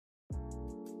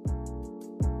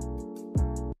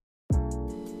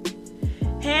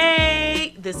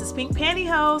This is Pink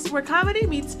Pantyhose, where comedy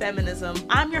meets feminism.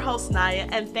 I'm your host, Naya,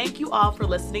 and thank you all for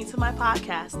listening to my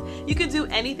podcast. You can do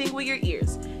anything with your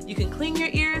ears. You can clean your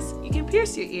ears, you can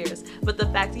pierce your ears, but the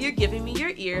fact that you're giving me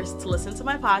your ears to listen to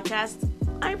my podcast,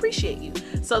 I appreciate you.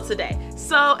 So today,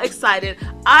 so excited,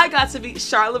 I got to meet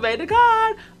Charlamagne tha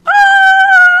God.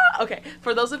 Okay,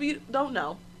 for those of you who don't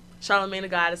know, Charlamagne tha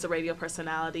God is a radio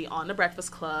personality on The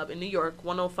Breakfast Club in New York,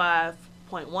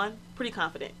 105.1. Pretty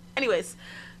confident. Anyways,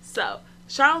 so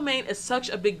Charlamagne is such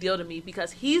a big deal to me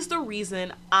because he's the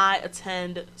reason I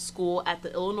attend school at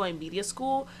the Illinois Media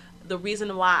School, the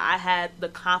reason why I had the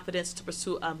confidence to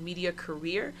pursue a media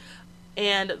career,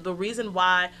 and the reason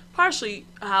why, partially,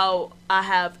 how I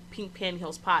have Pink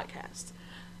Pantyhose podcast.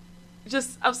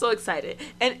 I'm so excited.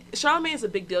 And Charlamagne is a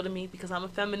big deal to me because I'm a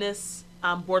feminist.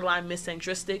 I'm borderline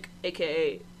misandristic,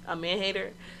 aka a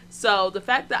man-hater. So the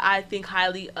fact that I think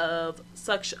highly of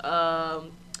such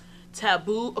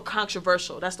taboo or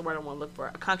controversial, that's the word I want to look for,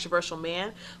 a controversial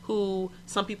man who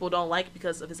some people don't like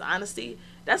because of his honesty,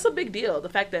 that's a big deal. The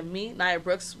fact that me, Nia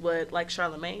Brooks, would like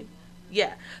Charlamagne,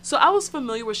 yeah. So I was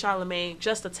familiar with Charlamagne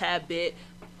just a tad bit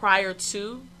prior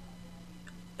to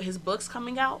his books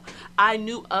coming out. I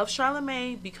knew of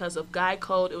Charlamagne because of Guy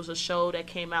Code. It was a show that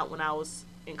came out when I was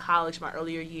in college, my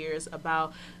earlier years,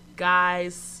 about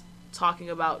guys talking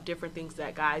about different things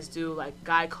that guys do, like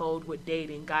Guy Code with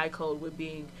dating, Guy Code with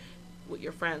being with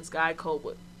your friends, Guy Code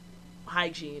with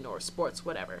hygiene or sports,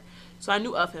 whatever. So I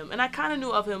knew of him, and I kind of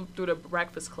knew of him through The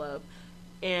Breakfast Club,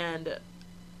 and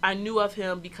I knew of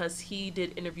him because he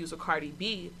did interviews with Cardi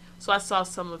B. So I saw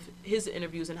some of his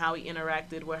interviews and how he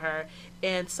interacted with her.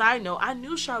 And side note, I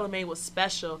knew Charlamagne was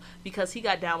special because he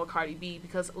got down with Cardi B,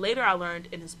 because later I learned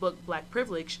in his book Black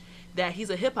Privilege that he's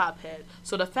a hip-hop head.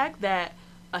 So the fact that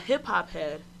a hip-hop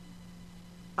head,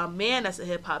 a man that's a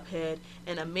hip-hop head,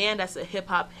 and a man that's a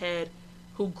hip-hop head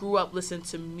who grew up listening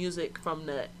to music from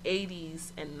the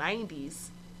 80s and 90s,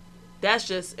 that's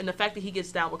just, and the fact that he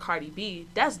gets down with Cardi B,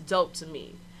 that's dope to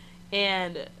me.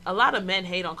 And a lot of men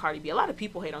hate on Cardi B. A lot of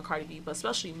people hate on Cardi B, but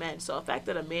especially men. So the fact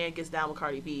that a man gets down with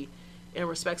Cardi B and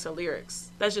respects her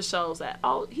lyrics, that just shows that,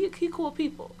 oh, he cool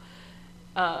people.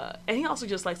 And he also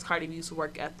just likes Cardi B's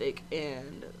work ethic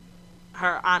and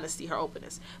her honesty, her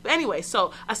openness. But anyway,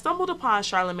 so I stumbled upon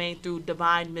Charlamagne through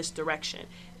Divine Misdirection.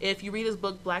 If you read his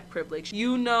book, Black Privilege,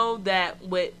 you know that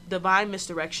with Divine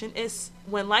Misdirection is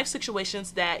when life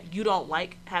situations that you don't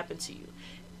like happen to you.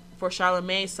 For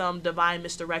Charlamagne, some divine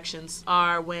misdirections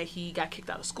are when he got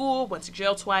kicked out of school, went to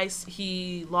jail twice,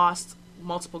 he lost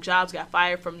multiple jobs, got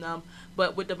fired from them.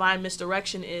 But with divine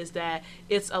misdirection is that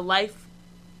it's a life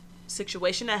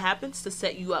situation that happens to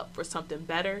set you up for something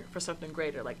better, for something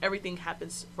greater. Like, everything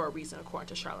happens for a reason,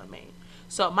 according to Charlamagne.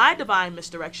 So my divine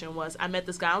misdirection was, I met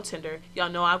this guy on Tinder. Y'all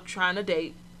know I'm trying to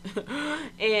date.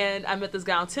 And I met this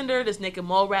guy on Tinder, this naked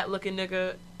mole rat looking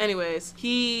nigga. Anyways,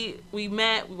 we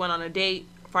met, we went on a date.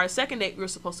 For our second date, we were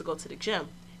supposed to go to the gym.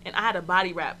 And I had a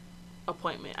body wrap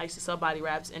appointment. I used to sell body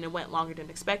wraps, and it went longer than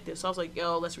expected. So I was like,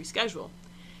 yo, let's reschedule.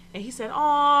 And he said,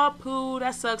 aw, Pooh,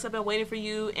 that sucks. I've been waiting for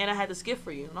you, and I had this gift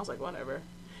for you. And I was like, whatever.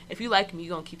 If you like me,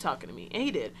 you're going to keep talking to me. And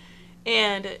he did.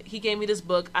 And he gave me this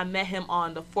book. I met him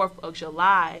on the 4th of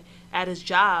July at his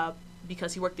job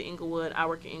because he worked in Inglewood. I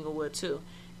work in Inglewood, too.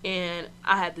 And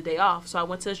I had the day off. So I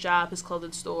went to his job, his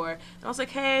clothing store. And I was like,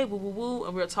 hey, woo, woo, woo.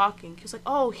 And we were talking. He was like,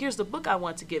 oh, here's the book I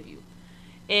want to give you.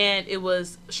 And it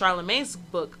was Charlamagne's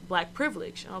book, Black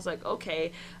Privilege. And I was like,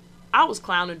 okay. I was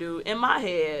clowning dude. In my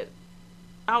head,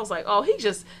 I was like, oh, he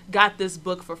just got this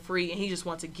book for free and he just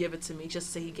wanted to give it to me just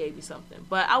to say he gave me something.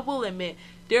 But I will admit,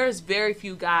 there's very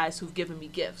few guys who've given me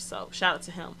gifts, so shout out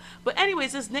to him. But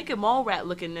anyways, this naked mole rat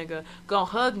looking nigga gonna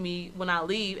hug me when I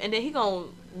leave, and then he gonna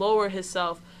lower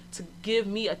himself to give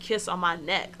me a kiss on my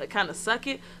neck, like kind of suck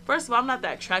it. First of all, I'm not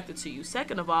that attracted to you.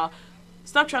 Second of all,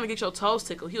 stop trying to get your toes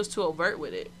tickled. He was too overt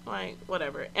with it. Like,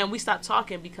 whatever. And we stopped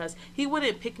talking because he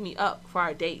wouldn't pick me up for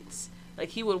our dates. Like,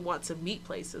 he would want to meet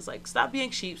places. Like, stop being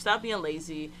cheap, stop being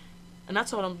lazy. And I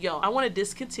told him, yo, I want to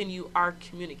discontinue our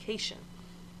communication.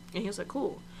 And he was like,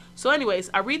 cool. So anyways,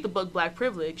 I read the book Black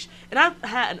Privilege, and I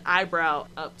had an eyebrow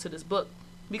up to this book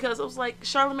because I was like,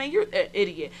 Charlamagne, you're an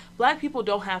idiot. Black people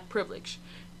don't have privilege.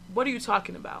 What are you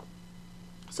talking about?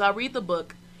 So I read the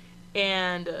book,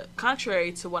 and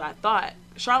contrary to what I thought,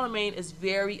 Charlamagne is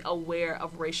very aware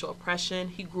of racial oppression.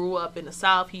 He grew up in the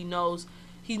South. He knows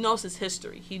his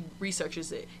history. He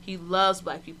researches it. He loves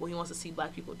black people. He wants to see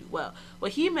black people do well.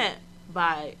 What he meant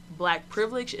by black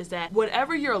privilege is that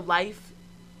whatever your life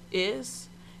is,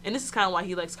 and this is kind of why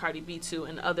he likes Cardi B too,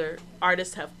 and other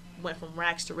artists have went from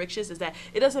rags to riches, is that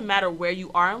it doesn't matter where you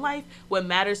are in life. What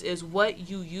matters is what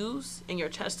you use in your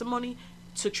testimony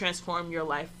to transform your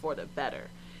life for the better.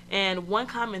 And one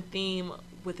common theme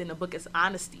within the book is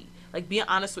honesty. Like being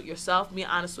honest with yourself, being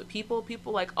honest with people.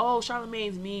 People like, oh,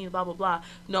 Charlamagne's mean, blah, blah, blah.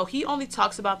 No, he only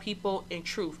talks about people in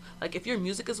truth. Like if your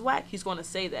music is whack, he's going to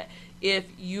say that. If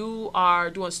you are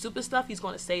doing stupid stuff, he's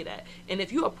going to say that. And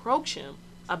if you approach him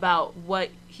about what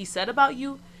he said about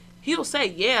you, he'll say,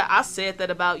 yeah, I said that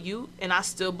about you, and I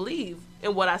still believe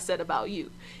in what I said about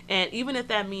you. And even if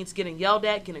that means getting yelled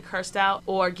at, getting cursed out,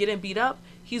 or getting beat up,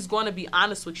 he's going to be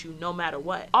honest with you no matter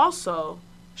what. Also,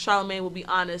 Charlamagne will be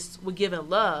honest with giving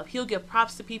love. He'll give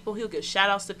props to people. He'll give shout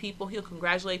outs to people. He'll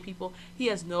congratulate people. He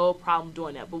has no problem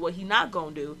doing that. But what he not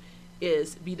going to do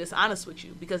is be dishonest with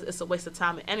you, because it's a waste of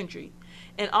time and energy.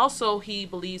 And also, he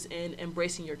believes in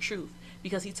embracing your truth,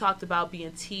 because he talked about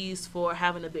being teased for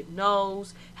having a big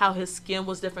nose, how his skin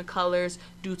was different colors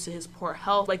due to his poor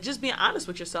health. Like just being honest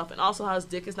with yourself. And also how his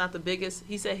dick is not the biggest.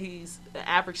 He said he's an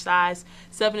average size,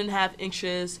 7.5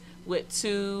 inches with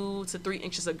 2 to 3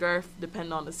 inches of girth,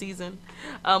 depending on the season.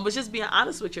 But just being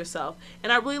honest with yourself.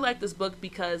 And I really like this book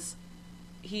because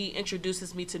he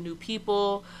introduces me to new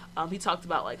people. He talked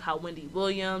about like how Wendy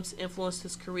Williams influenced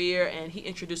his career, and he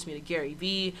introduced me to Gary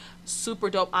Vee,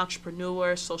 super dope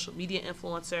entrepreneur, social media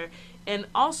influencer. And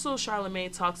also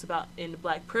Charlamagne talks about in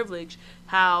Black Privilege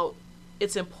how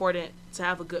it's important to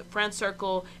have a good friend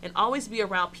circle and always be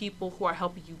around people who are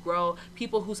helping you grow,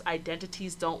 people whose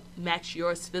identities don't match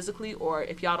yours physically, or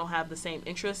if y'all don't have the same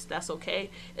interests, that's okay.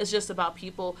 It's just about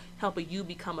people helping you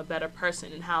become a better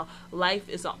person, and how life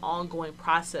is an ongoing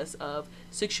process of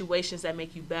situations that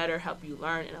make you better, help you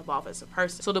learn and evolve as a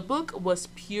person. So the book was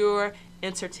pure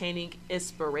entertaining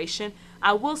inspiration.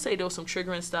 I will say there was some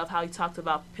triggering stuff, how he talked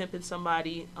about pimping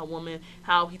somebody, a woman,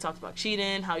 how he talked about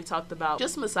cheating, how he talked about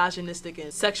just misogynistic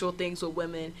and sexual things with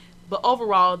women. But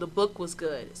overall, the book was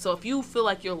good. So if you feel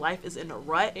like your life is in a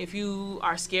rut, if you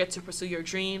are scared to pursue your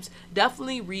dreams,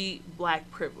 definitely read Black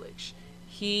Privilege.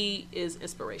 He is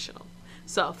inspirational.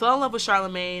 So I fell in love with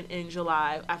Charlamagne in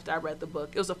July after I read the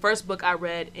book. It was the first book I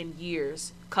read in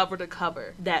years, cover to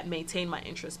cover, that maintained my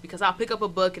interest, because I'll pick up a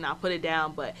book and I'll put it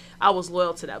down, but I was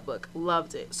loyal to that book.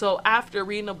 Loved it. So after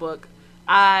reading the book,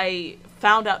 I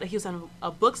found out that he was on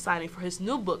a book signing for his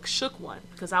new book, Shook One,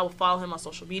 because I would follow him on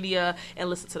social media and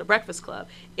listen to The Breakfast Club.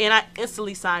 And I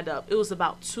instantly signed up. It was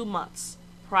about 2 months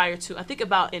prior to, I think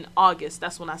about in August,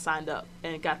 that's when I signed up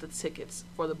and got the tickets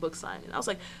for the book signing. I was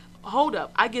like, hold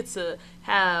up, I get to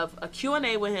have a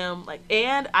Q&A with him, like,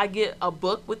 and I get a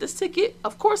book with this ticket.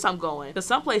 Of course I'm going. Because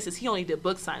some places he only did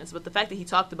book signings, but the fact that he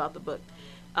talked about the book,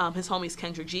 his homie's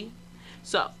Kendra G.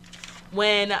 So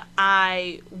when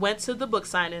I went to the book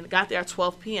signing, got there at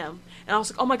 12 p.m., and I was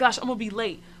like, oh my gosh, I'm gonna be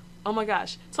late. Oh my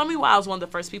gosh. Tell me why I was one of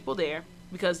the first people there,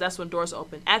 because that's when doors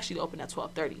open. Actually, they open at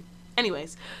 12:30.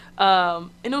 Anyways, and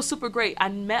it was super great. I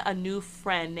met a new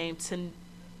friend named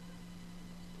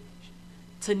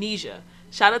Tanisha.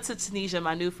 Shout out to Tanisha,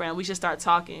 my new friend. We should start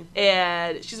talking.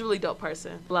 And she's a really dope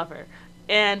person. Love her.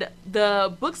 And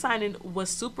the book signing was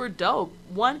super dope.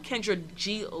 One, Kendra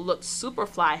G looked super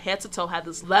fly, head to toe, had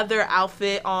this leather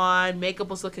outfit on, makeup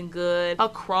was looking good, her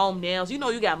chrome nails. You know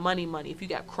you got money if you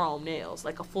got chrome nails,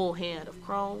 like a full hand of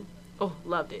chrome. Oh,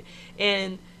 loved it.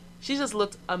 And she just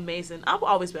looked amazing. I've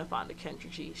always been fond of Kendra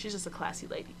G. She's just a classy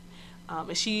lady.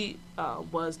 And she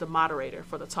was the moderator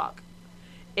for the talk.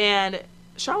 And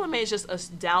Charlamagne is just a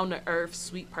down-to-earth,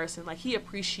 sweet person. Like, he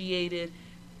appreciated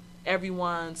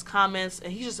everyone's comments,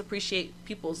 and he just appreciate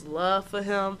people's love for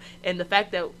him, and the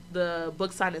fact that the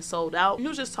book signing sold out. He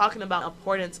was just talking about the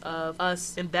importance of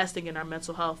us investing in our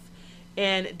mental health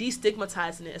and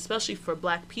destigmatizing it, especially for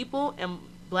Black people and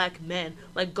Black men.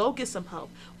 Like, go get some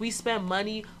help. We spend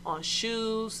money on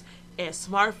shoes and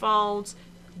smartphones.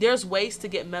 There's ways to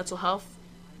get mental health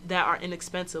that are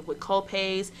inexpensive with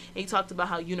co-pays. And he talked about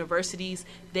how universities,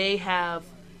 they have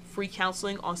free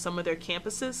counseling on some of their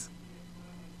campuses.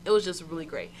 It was just really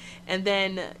great. And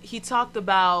then he talked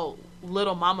about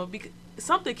Little Mama, because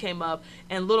something came up,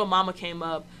 and Little Mama came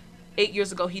up 8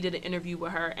 years ago. He did an interview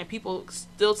with her, and people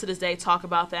still to this day talk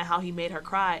about that, how he made her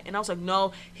cry. And I was like,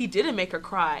 no, he didn't make her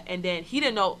cry. And then he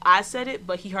didn't know I said it,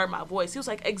 but he heard my voice. He was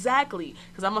like, exactly,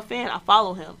 because I'm a fan, I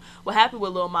follow him. What happened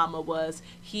with Little Mama was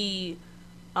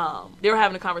they were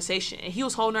having a conversation, and he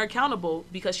was holding her accountable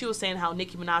because she was saying how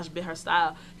Nicki Minaj bit her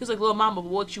style. He was like, Little Mama,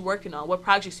 what you working on? What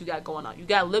projects you got going on? You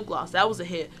got lip gloss, that was a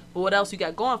hit, but what else you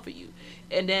got going for you?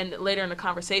 And then later in the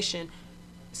conversation,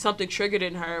 something triggered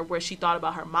in her where she thought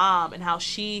about her mom and how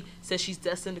she says she's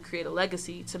destined to create a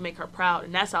legacy to make her proud,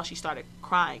 and that's how she started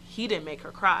crying. He didn't make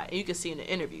her cry, and you can see in the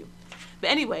interview. But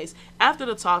anyways, after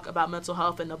the talk about mental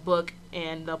health and the book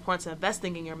and the importance of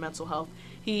investing in your mental health,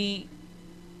 he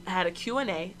had a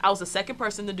Q&A. I was the second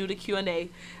person to do the Q&A,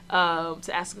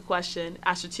 to ask a question.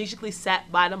 I strategically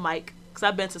sat by the mic because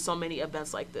I've been to so many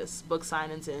events like this, book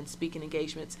signings and speaking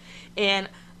engagements. And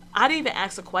I didn't even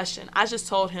ask a question. I just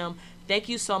told him, thank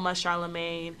you so much,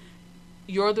 Charlamagne.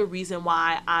 You're the reason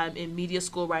why I'm in media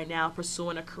school right now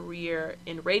pursuing a career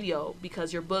in radio,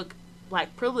 because your book,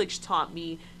 Black Privilege, taught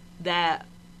me that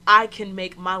I can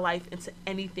make my life into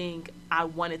anything I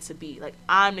want it to be. Like,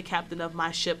 I'm the captain of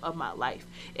my ship of my life.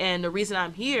 And the reason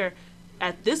I'm here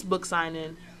at this book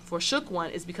signing for Shook One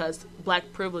is because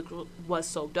Black Privilege was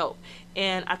so dope.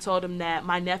 And I told him that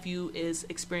my nephew is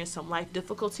experiencing some life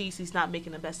difficulties. He's not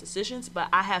making the best decisions, but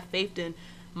I have faith in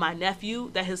my nephew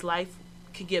that his life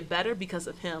can get better because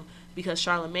of him. Because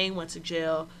Charlamagne went to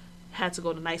jail, had to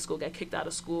go to night school, got kicked out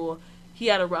of school. He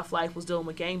had a rough life, was dealing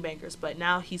with gangbangers, but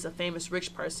now he's a famous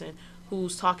rich person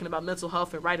who's talking about mental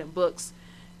health and writing books.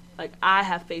 Like, I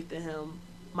have faith in him,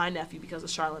 my nephew, because of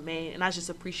Charlamagne, and I just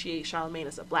appreciate Charlamagne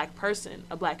as a black person,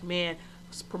 a black man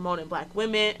who's promoting black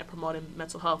women and promoting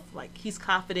mental health. Like, he's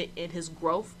confident in his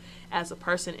growth as a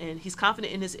person, and he's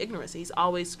confident in his ignorance, and he's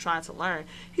always trying to learn.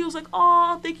 He was like,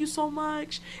 oh, thank you so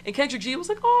much. And Kendrick G was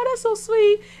like, oh, that's so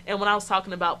sweet. And when I was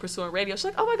talking about pursuing radio, she's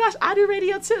like, oh my gosh, I do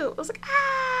radio too. I was like,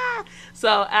 ah.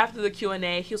 So after the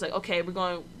Q&A, he was like, okay, we're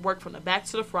going to work from the back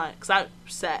to the front, because I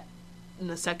sat in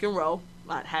the second row.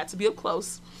 I had to be up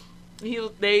close.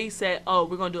 They said, oh,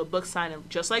 we're going to do a book signing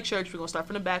just like church. We're going to start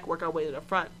from the back, work our way to the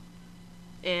front.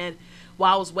 And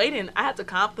while I was waiting, I had the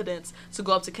confidence to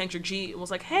go up to Kendrick G and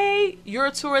was like, hey, you're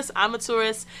a tourist, I'm a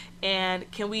tourist, and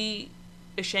can we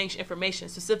exchange information?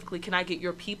 Specifically, can I get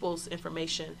your people's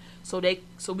information so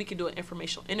we can do an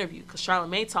informational interview? Because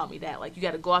Charlamagne taught me that, like, you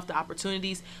got to go after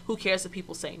opportunities. Who cares if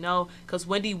people say no? Because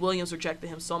Wendy Williams rejected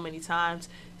him so many times,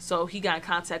 so he got in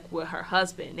contact with her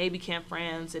husband. They became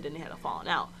friends, and then they had a falling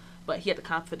out. But he had the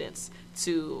confidence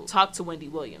to talk to Wendy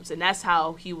Williams, and that's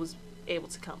how he was able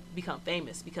to become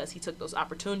famous, because he took those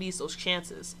opportunities, those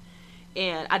chances.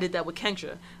 And I did that with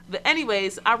Kendra. But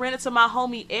anyways, I ran into my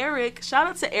homie Eric. Shout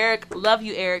out to Eric. Love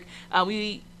you, Eric.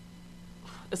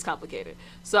 It's complicated.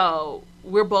 So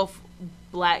we're both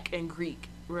black and Greek.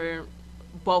 We're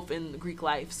both in the Greek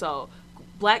life. So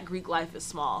black Greek life is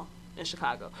small in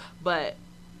Chicago. But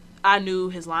I knew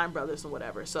his line brothers and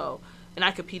whatever. So, and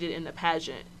I competed in the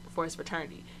pageant for his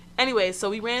fraternity. Anyway, so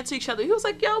we ran into each other. He was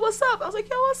like, yo, what's up? I was like,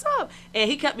 yo, what's up?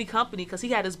 And he kept me company because he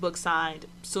had his book signed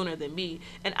sooner than me.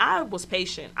 And I was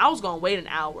patient. I was going to wait an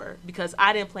hour because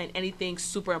I didn't plan anything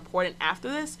super important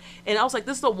after this. And I was like,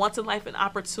 this is a once in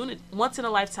a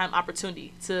lifetime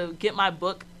opportunity to get my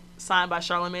book signed by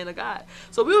Charlamagne the God.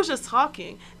 So we was just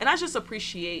talking. And I just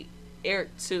appreciate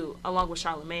Eric too, along with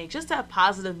Charlamagne, just to have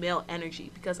positive male energy,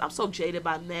 because I'm so jaded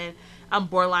by men. I'm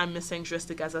borderline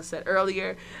misandristic, as I said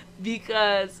earlier,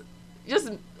 because just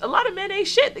a lot of men ain't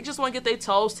shit. They just want to get their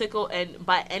toes tickled, and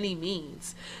by any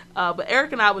means. But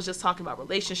Eric and I was just talking about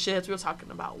relationships. We were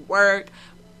talking about work.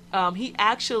 He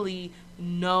actually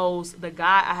knows the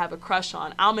guy I have a crush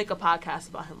on. I'll make a podcast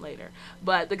about him later.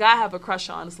 But the guy I have a crush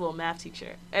on is a little math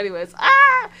teacher. Anyways,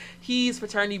 he's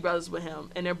fraternity brothers with him,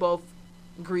 and they're both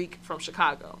Greek from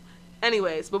Chicago.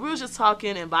 Anyways, but we were just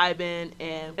talking and vibing,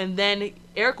 and then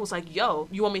Eric was like, yo,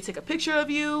 you want me to take a picture of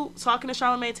you talking to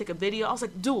Charlamagne, take a video? I was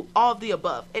like, dude, all of the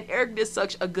above. And Eric did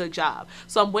such a good job.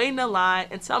 So I'm waiting in line,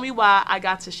 and tell me why I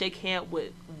got to shake hands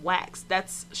with Wax.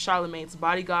 That's Charlamagne's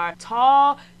bodyguard.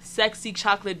 Tall, sexy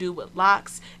chocolate dude with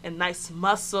locks and nice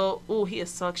muscle. Ooh, he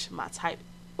is such my type.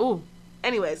 Ooh.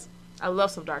 Anyways, I love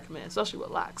some dark men, especially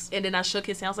with locks. And then I shook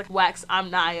his hand. I was like, Wax,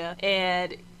 I'm Naya.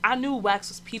 And I knew Wax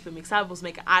was peeping me because I was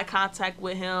making eye contact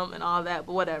with him and all that,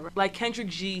 but whatever. Like Kendrick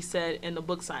G said in the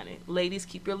book signing, ladies,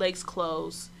 keep your legs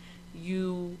closed.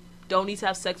 You don't need to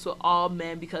have sex with all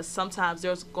men, because sometimes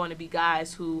there's going to be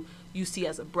guys who you see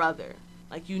as a brother.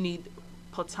 Like, you need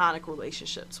platonic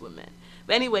relationships with men.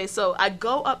 But anyway, so I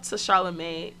go up to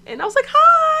Charlamagne and I was like,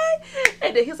 hi!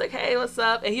 And then he was like, hey, what's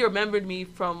up? And he remembered me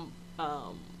from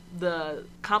the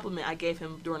compliment I gave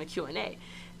him during a Q&A.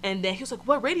 And then he was like,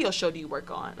 what radio show do you work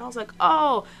on? And I was like,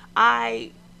 oh,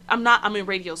 I'm in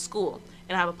radio school.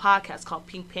 And I have a podcast called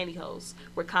Pink Pantyhose,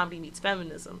 where comedy meets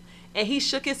feminism. And he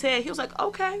shook his head. He was like,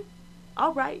 okay,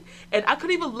 all right. And I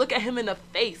couldn't even look at him in the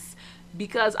face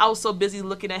because I was so busy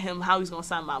looking at him, how he was going to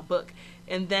sign my book.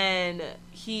 And then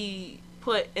he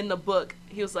put in the book,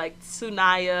 he was like,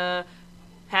 Sunaya,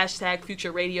 hashtag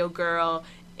future radio girl.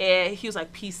 And he was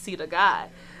like, PC to God.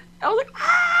 I was like,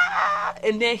 ah!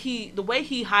 And then the way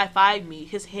he high-fived me,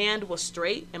 his hand was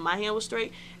straight and my hand was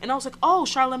straight. And I was like, oh,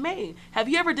 Charlamagne, have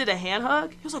you ever did a hand hug?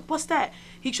 He was like, what's that?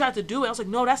 He tried to do it. I was like,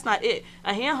 no, that's not it.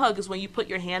 A hand hug is when you put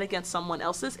your hand against someone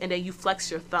else's and then you flex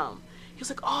your thumb. He was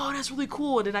like, oh, that's really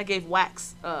cool. And then I gave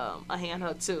Wax a hand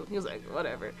hug too. He was like,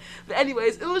 whatever. But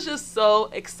anyways, it was just so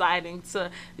exciting to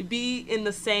be in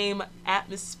the same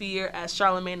atmosphere as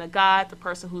Charlamagne Tha God, the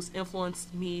person who's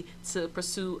influenced me to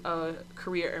pursue a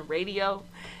career in radio.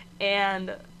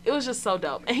 And it was just so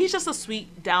dope. And he's just a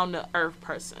sweet, down-to-earth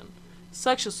person.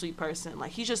 Such a sweet person.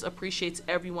 Like, he just appreciates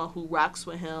everyone who rocks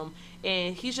with him.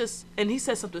 And he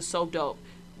said something so dope.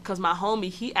 Because my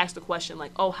homie, he asked the question, like,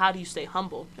 oh, how do you stay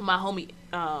humble? And my homie,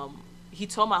 he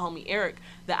told my homie Eric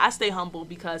that I stay humble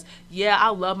because, yeah, I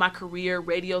love my career,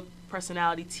 radio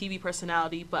personality, TV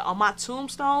personality, but on my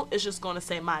tombstone, it's just going to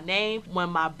say my name, when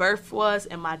my birth was,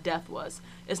 and my death was.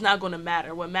 It's not going to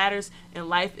matter. What matters in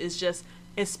life is just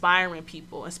inspiring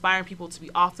people to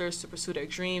be authors, to pursue their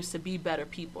dreams, to be better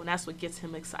people. And that's what gets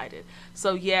him excited.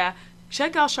 So, yeah,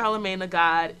 check out Charlamagne Tha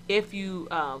God if you,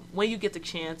 when you get the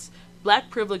chance.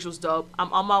 Black Privilege was dope.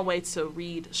 I'm on my way to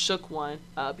read Shook One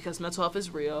because mental health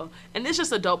is real. And it's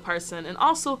just a dope person. And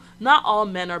also, not all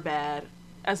men are bad.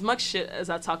 As much shit as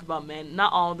I talk about men,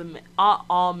 not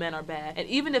all men are bad. And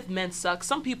even if men suck,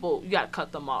 some people, you got to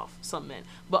cut them off, some men.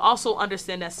 But also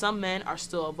understand that some men are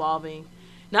still evolving.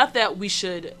 Not that we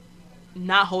should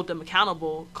not hold them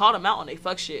accountable, call them out on they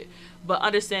fuck shit. But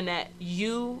understand that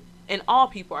you and all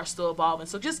people are still evolving.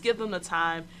 So just give them the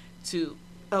time to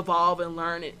evolve and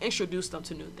learn and introduce them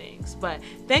to new things. But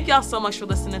thank y'all so much for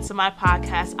listening to my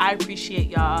podcast. I appreciate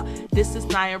y'all. This is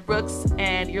Nia Brooks,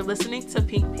 and you're listening to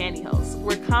Pink Pantyhose,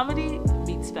 where comedy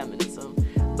meets feminism.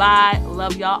 Bye.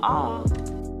 Love y'all all.